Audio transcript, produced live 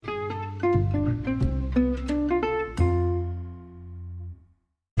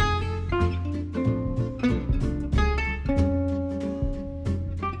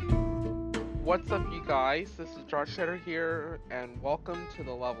guys, this is Josh Shetter here, and welcome to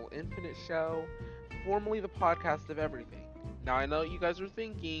the Level Infinite Show, formerly the podcast of everything. Now, I know what you guys are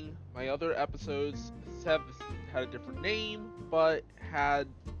thinking, my other episodes had a different name, but had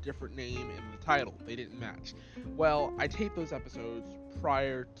different name in the title. They didn't match. Well, I taped those episodes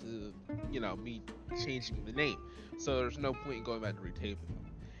prior to, me changing the name, so there's no point in going back to retaping them.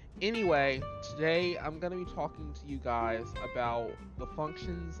 Anyway, today I'm going to be talking to you guys about the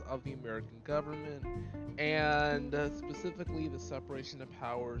functions of the American government and specifically the separation of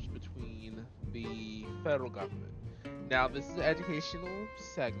powers between the federal government. Now, this is an educational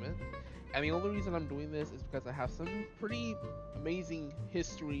segment, and the only reason I'm doing this is because I have some pretty amazing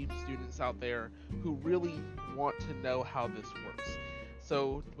history students out there who really want to know how this works.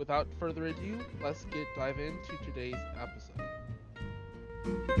 So, without further ado, let's dive into today's episode.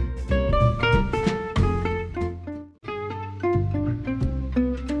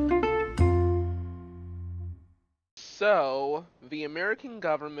 So, the American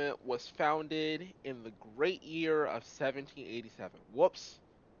government was founded in the great year of 1787. Whoops,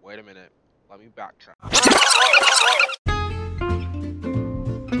 wait a minute, let me backtrack.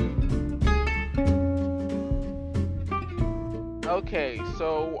 Okay,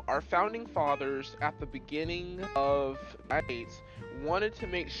 so our founding fathers at the beginning of the United States wanted to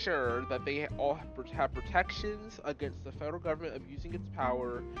make sure that they all have protections against the federal government abusing its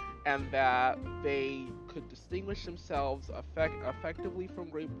power, and that they could distinguish themselves effectively from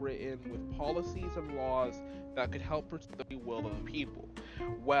Great Britain with policies and laws that could help protect the will of the people.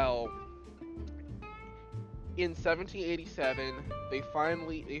 Well, in 1787, they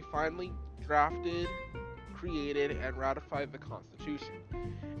finally drafted, created, and ratified the Constitution,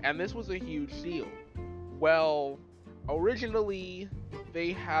 and this was a huge deal. Well, originally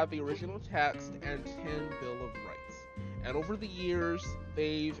they had the original text and 10 Bill of Rights, and over the years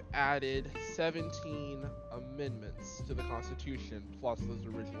they've added 17 amendments to the Constitution plus those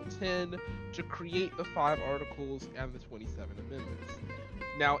original 10 to create the 5 articles and the 27 amendments.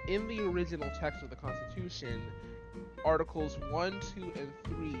 Now, in the original text of the Constitution, Articles 1, 2, and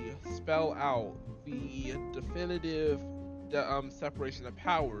 3 spell out the definitive separation of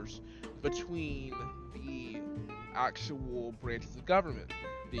powers between the actual branches of government.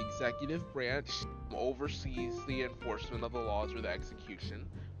 The executive branch oversees the enforcement of the laws or the execution.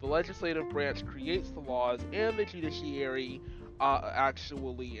 The legislative branch creates the laws, and the judiciary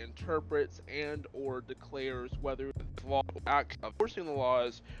actually interprets and or declares whether the law enforcing the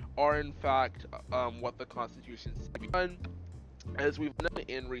laws are in fact what the Constitution says. As we've known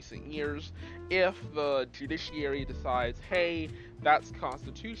in recent years, if the judiciary decides, hey, that's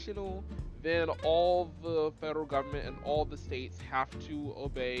constitutional, then all the federal government and all the states have to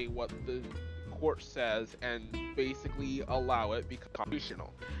obey what the court says and basically allow it because it's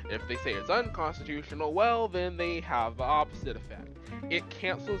constitutional. If they say it's unconstitutional, well, then they have the opposite effect. It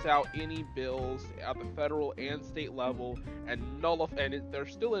cancels out any bills at the federal and state level and they're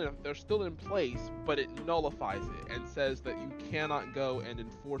still in place, but it nullifies it and says that you cannot go and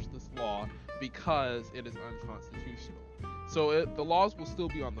enforce this law because it is unconstitutional. So the laws will still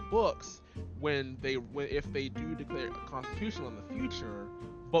be on the books if they do declare it constitutional in the future.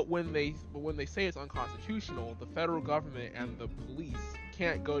 But when they say it's unconstitutional, the federal government and the police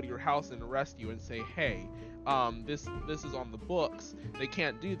can't go to your house and arrest you and say, hey, this is on the books. They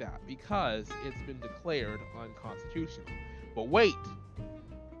can't do that because it's been declared unconstitutional. But wait,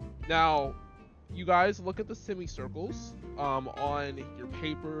 now you guys look at the semicircles on your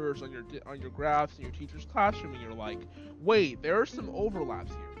papers, on your graphs in your teacher's classroom, and you're like, wait, there are some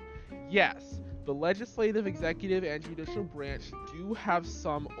overlaps here. Yes. The legislative, executive, and judicial branch do have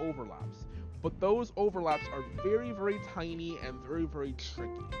some overlaps, but those overlaps are very, very tiny and very, very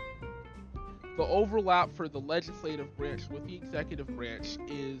tricky. The overlap for the legislative branch with the executive branch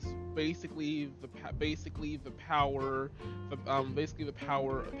is basically the powers of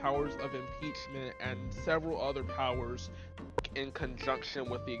impeachment and several other powers in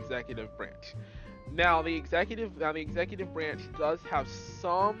conjunction with the executive branch. Now, the executive branch does have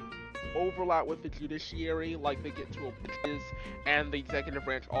some overlap with the judiciary, like they get to judges, and the executive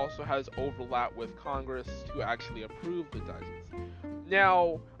branch also has overlap with Congress to actually approve the judges.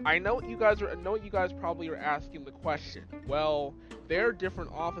 Now, I know what you guys probably are asking the question. Well, there are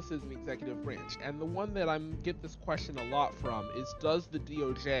different offices in the executive branch, and the one that I get this question a lot from is, does the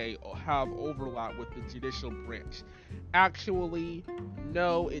DOJ have overlap with the judicial branch? Actually,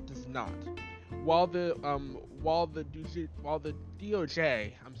 no, it does not. While the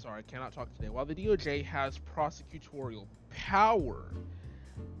DOJ, I'm sorry, I cannot talk today. While the DOJ has prosecutorial power,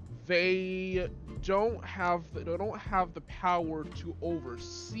 they don't have the power to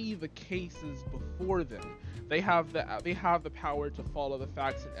oversee the cases before them. They have the power to follow the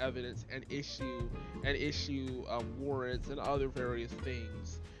facts and evidence and issue warrants and other various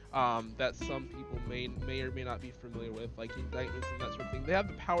things that some people may or may not be familiar with, like indictments and that sort of thing. They have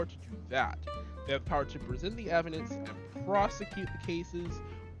the power to do that. They have the power to present the evidence and prosecute the cases,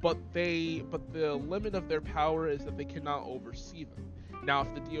 but the limit of their power is that they cannot oversee them. Now,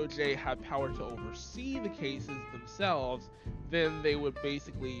 if the DOJ had power to oversee the cases themselves, then they would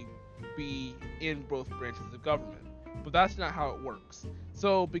basically be in both branches of government. But that's not how it works.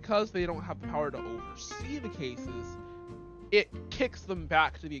 So because they don't have the power to oversee the cases, it kicks them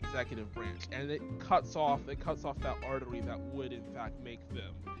back to the executive branch, and it cuts off that artery that would in fact make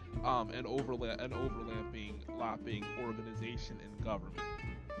them an overlapping organization in government.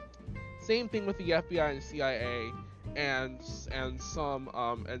 Same thing with the FBI and CIA and some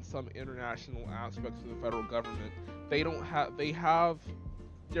international aspects of the federal government. They have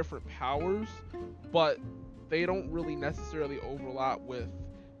different powers, but they don't really necessarily overlap with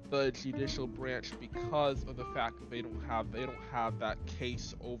the judicial branch because of the fact that they don't have that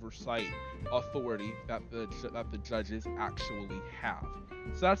case oversight authority that the judges actually have.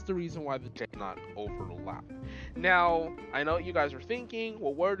 So that's the reason why the judges not overlap. Now, I know what you guys are thinking,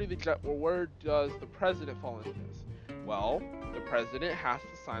 well, where does the president fall into this? Well, the president has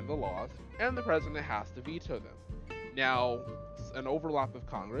to sign the laws, and the president has to veto them. Now, an overlap of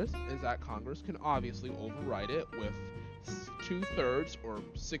Congress is that Congress can obviously override it with 2/3 or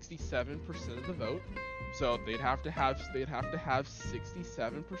 67% of the vote. So they'd have to have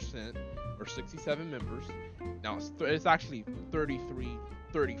 67% or 67 members. Now it's actually 33,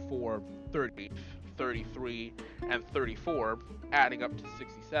 34, 30, 33, and 34, adding up to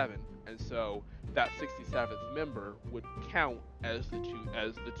 67. And so that 67th member would count as the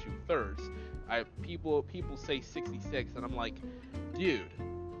 2/3. People say 66, and I'm like, dude,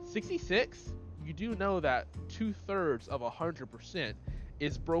 66? You do know that 2/3 of 100%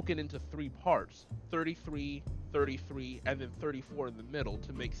 is broken into 3 parts: 33, 33, and then 34 in the middle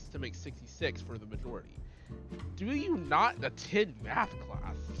to make 66 for the majority. Do you not attend math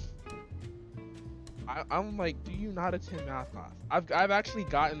class? I'm like, do you not attend math class? I've actually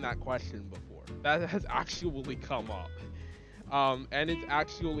gotten that question before. That has actually come up. And it's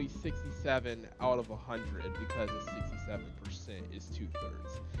actually 67 out of 100 because the 67% is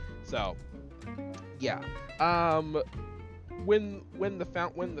 2/3. So, yeah. When the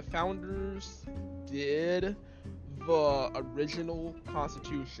founders did the original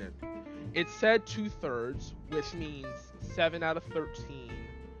Constitution, it said 2/3, which means 7 out of 13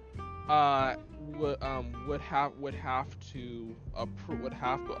 would have to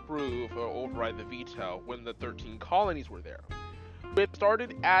approve or override the veto when the 13 colonies were there. It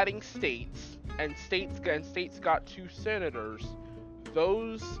started adding states, and states got 2 senators.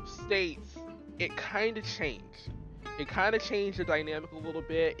 Those states, it kind of changed. It kind of changed the dynamic a little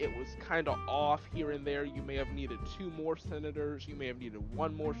bit. It was kind of off here and there. You may have needed 2 more senators. You may have needed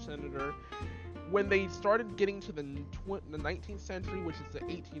 1 more senator. When they started getting to the 19th century, which is the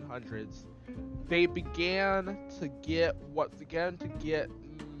 1800s, they began to get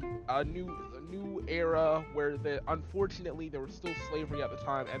a new era where unfortunately there was still slavery at the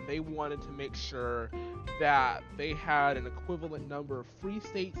time, and they wanted to make sure that they had an equivalent number of free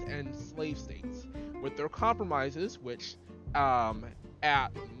states and slave states. With their compromises, which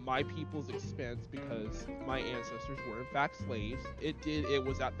at my people's expense, because my ancestors were in fact slaves, it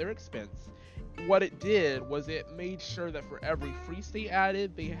was at their expense. What it did was it made sure that for every free state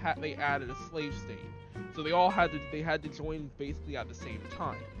added, they added a slave state. So they all had to join basically at the same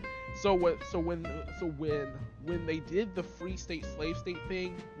time. So when they did the free state slave state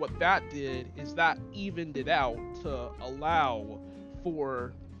thing, what that did is that evened it out to allow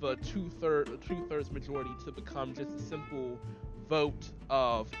for the two-thirds majority to become just a simple vote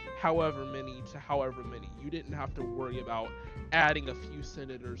of however many to however many. You didn't have to worry about adding a few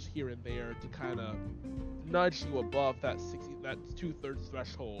senators here and there to kind of nudge you above that 2/3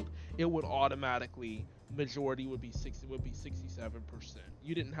 threshold. It would automatically, majority would be 67%.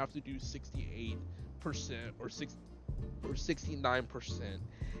 You didn't have to do 68% or 69%.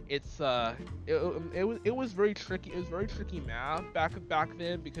 It was very tricky. It was very tricky math back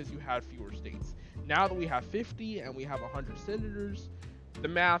then because you had fewer states. Now that we have 50 and we have 100 senators, the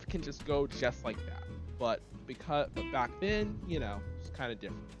math can just go just like that. But back then, it's kind of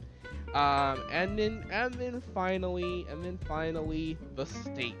different. And then finally the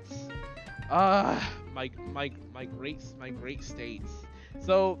states. My great states.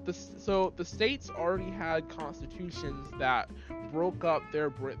 So the states already had constitutions that broke up their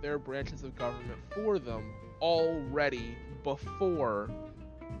branches of government for them already before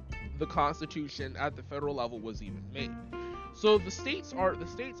the Constitution at the federal level was even made. So the states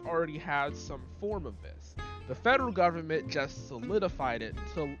already had some form of this. The federal government just solidified it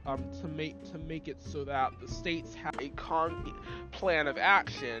to make it so that the states have a plan of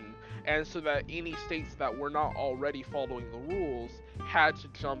action, and so that any states that were not already following the rules had to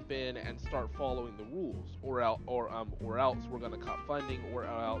jump in and start following the rules, or else we're gonna cut funding, or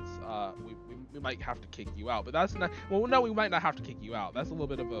else we might have to kick you out. But that's not, well, no, we might not have to kick you out. That's a little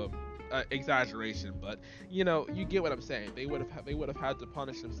bit of a exaggeration, but you get what I'm saying. They would have had to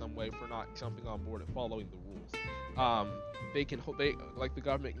punish him some way for not jumping on board and following the rules. The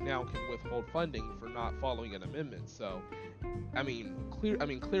government now can withhold funding for not following an amendment. So,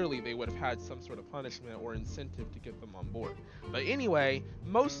 clearly they would have had some sort of punishment or incentive to get them on board. But anyway,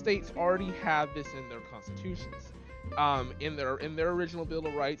 most states already had this in their constitutions. In their original Bill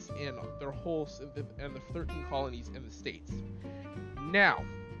of Rights, and the 13 colonies in the states. Now,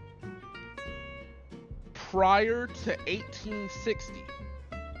 prior to 1860,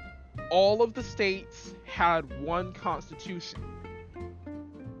 all of the states had one constitution.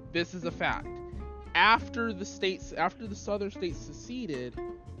 This is a fact. After the southern states seceded,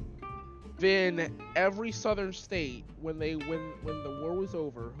 then every southern state, when the war was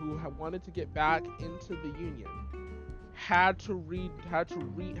over, who wanted to get back into the Union, had to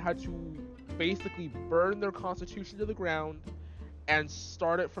basically burn their constitution to the ground and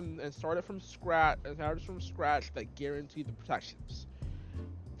started from scratch that guaranteed the protections.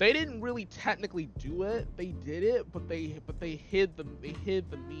 They didn't really technically do it. They did it, but they hid the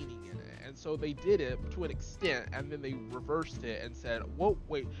meaning in it. And so they did it to an extent, and then they reversed it and said, "Whoa,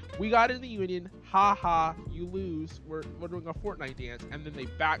 wait, we got in the Union. Ha ha, you lose. We're doing a Fortnite dance." And then they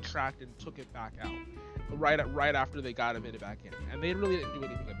backtracked and took it back out right after they got it back in, and they really didn't do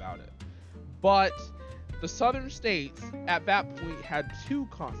anything about it. But the southern states at that point had two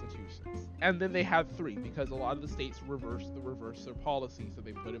constitutions, and then they had three, because a lot of the states reversed their policies that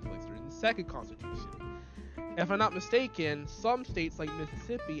they put in place during the second constitution. If I'm not mistaken, some states like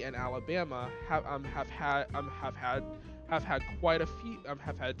Mississippi and Alabama have had quite a few,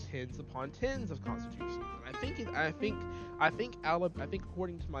 have had tens upon tens of constitutions. And I think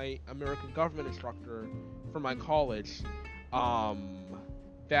according to my American government instructor from my college,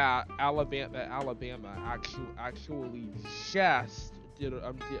 that Alabama actually just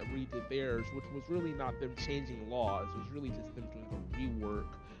redid theirs, which was really not them changing laws. It was really just them doing a rework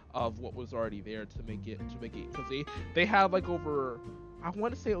of what was already there to make it, because they had like over, I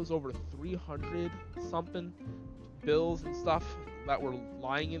want to say it was over 300 something bills and stuff that were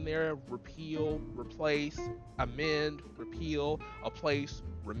lying in there: repeal, replace, amend, repeal, replace,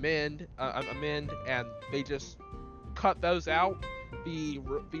 amend, and they just cut those out, the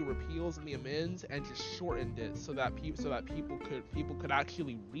repeals and the amends, and just shortened it so that people could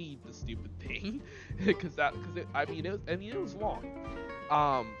actually read the stupid thing, because it was long.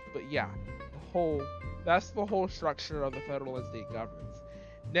 But yeah, that's the whole structure of the federal and state governments.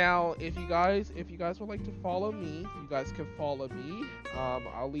 Now, if you guys would like to follow me, you guys can follow me.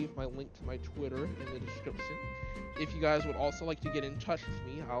 I'll leave my link to my Twitter in the description. If you guys would also like to get in touch with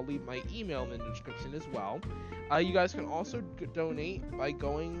me, I'll leave my email in the description as well. You guys can also donate by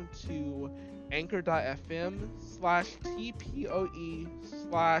going to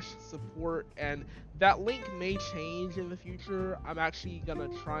anchor.fm/TPOE/support, and that link may change in the future. I'm actually gonna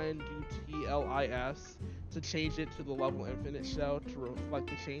try and do TLIS to change it to the Level Infinite show to reflect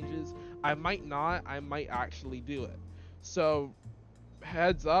the changes. I might not, I might actually do it. So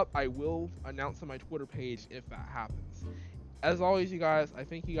heads up, I will announce on my Twitter page if that happens. As always, you guys, I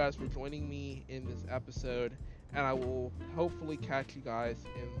thank you guys for joining me in this episode, and I will hopefully catch you guys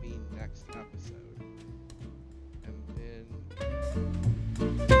in the next episode.